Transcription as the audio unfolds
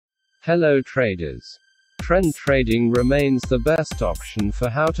Hello traders. Trend trading remains the best option for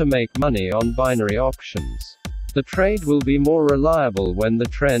how to make money on binary options. The trade will be more reliable when the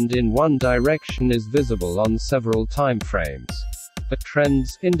trend in one direction is visible on several time frames. A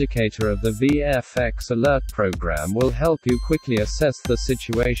trends indicator of the vfxAlert program will help you quickly assess the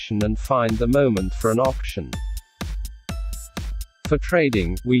situation and find the moment for an option. For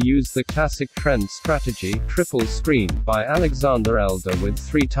trading, we use the classic trend strategy, triple screen, by Alexander Elder with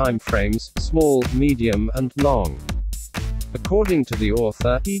 3 time frames, small, medium, and long. According to the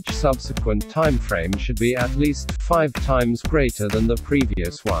author, each subsequent time frame should be at least 5 times greater than the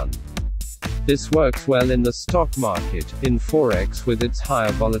previous one. This works well in the stock market. In Forex with its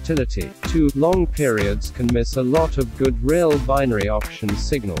higher volatility, 2 long periods can miss a lot of good real binary option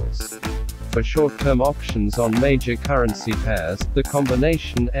signals. For short-term options on major currency pairs, the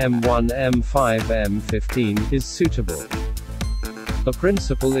combination M1, M5, M15 is suitable. The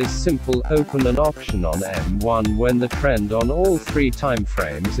principle is simple: open an option on M1 when the trend on all 3 time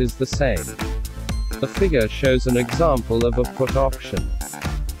frames is the same. The figure shows an example of a put option.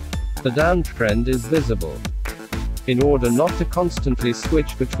 The downtrend is visible. In order not to constantly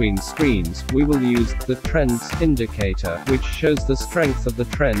switch between screens, we will use the trends indicator, which shows the strength of the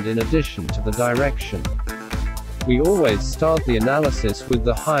trend in addition to the direction. We always start the analysis with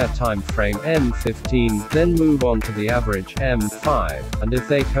the higher time frame M15, then move on to the average M5, and if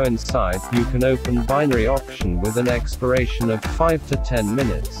they coincide, you can open binary option with an expiration of 5 to 10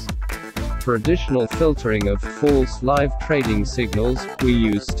 minutes. For additional filtering of false live trading signals, we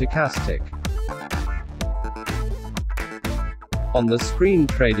use stochastic. On the screen,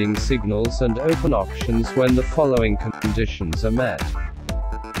 trading signals and open options when the following conditions are met.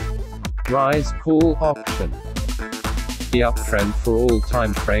 Rise call option. The uptrend for all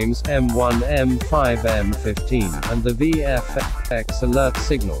time frames M1, M5, M15, and the vfxAlert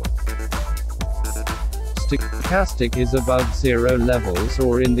signal. Stochastic is above 0 levels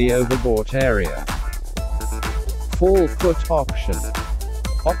or in the overbought area. Fall put option.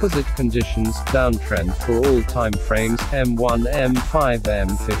 Opposite conditions, downtrend for all time frames M1, M5,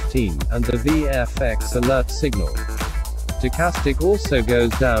 M15, and the vfxAlert signal. Stochastic also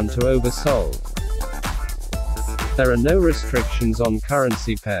goes down to oversold. There are no restrictions on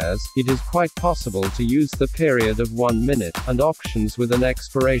currency pairs. It is quite possible to use the period of 1 minute, and options with an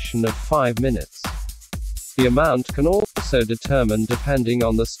expiration of 5 minutes. The amount can also determine depending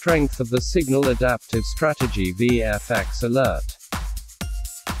on the strength of the signal. Adaptive strategy vfxAlert.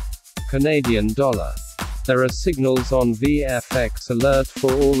 Canadian dollar. There are signals on vfxAlert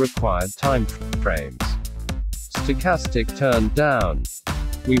for all required time frames. Stochastic turned down.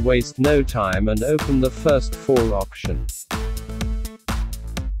 We waste no time and open the first fall option.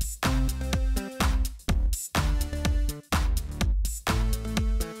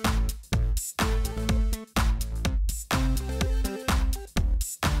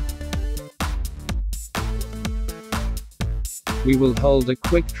 We will hold a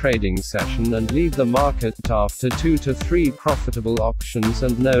quick trading session and leave the market after 2 to 3 profitable options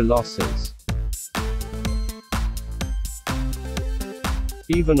and no losses.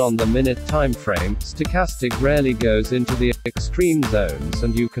 Even on the minute time frame, stochastic rarely goes into the extreme zones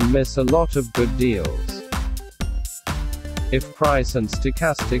and you can miss a lot of good deals. If price and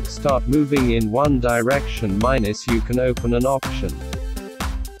stochastic start moving in one direction minus, you can open an option.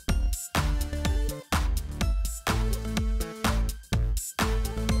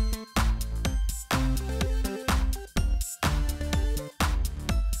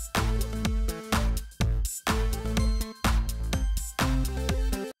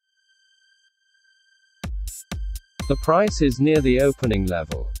 The price is near the opening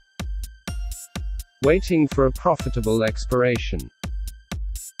level. Waiting for a profitable expiration.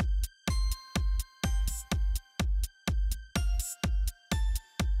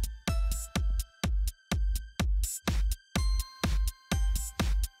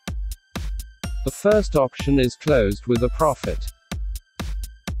 The first option is closed with a profit.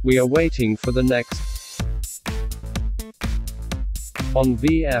 We are waiting for the next. On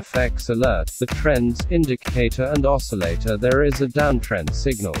vfxAlert, the trends indicator and oscillator, there is a downtrend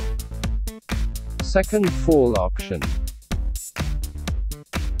signal. Second fall option.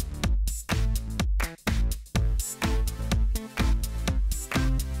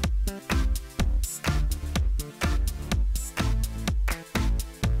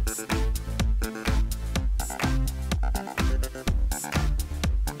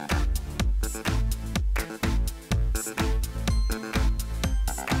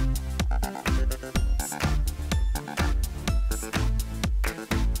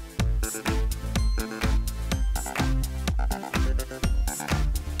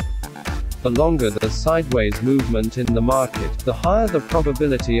 The longer the sideways movement in the market, the higher the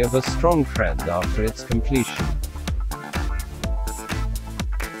probability of a strong trend after its completion.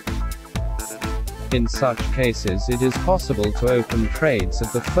 In such cases, it is possible to open trades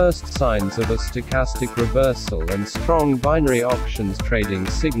at the first signs of a stochastic reversal and strong binary options trading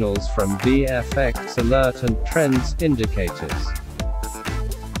signals from vfxAlert and trends indicators.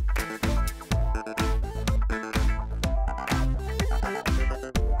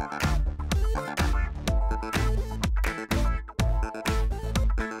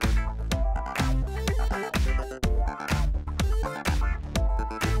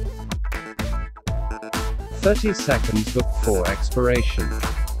 "30 seconds before expiration.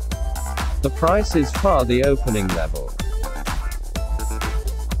 The price is far the opening level.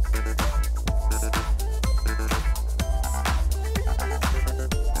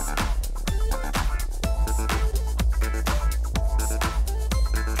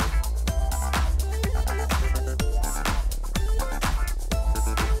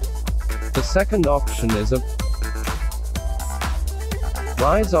 The second option is a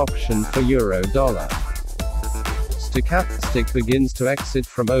rise option for euro-dollar. Stochastic begins to exit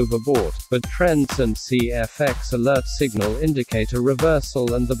from overbought, but trends and vfxAlert signal indicate a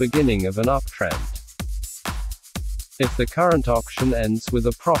reversal and the beginning of an uptrend. If the current option ends with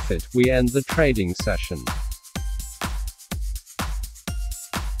a profit, we end the trading session.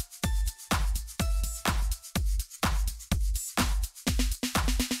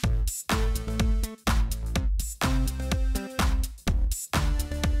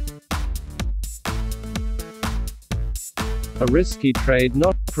 A risky trade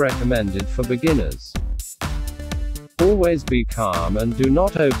not recommended for beginners. Always be calm and do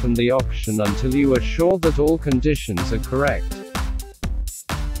not open the option until you are sure that all conditions are correct,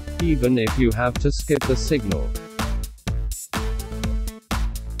 even if you have to skip the signal.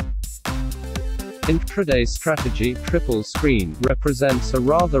 Intraday strategy, triple screen, represents a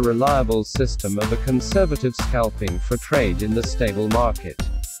rather reliable system of a conservative scalping for trade in the stable market.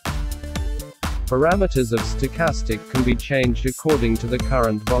 Parameters of stochastic can be changed according to the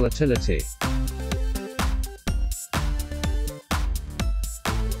current volatility.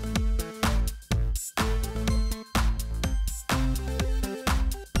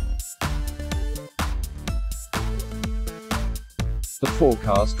 The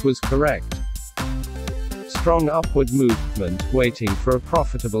forecast was correct. Strong upward movement, waiting for a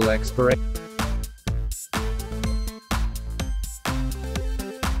profitable expiration.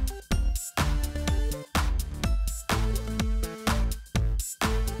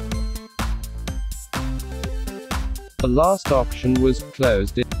 The last option was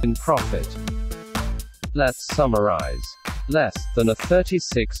closed in profit. Let's summarize. Less than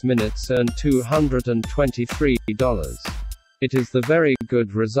 36 minutes earned $223. It is the very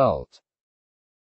good result.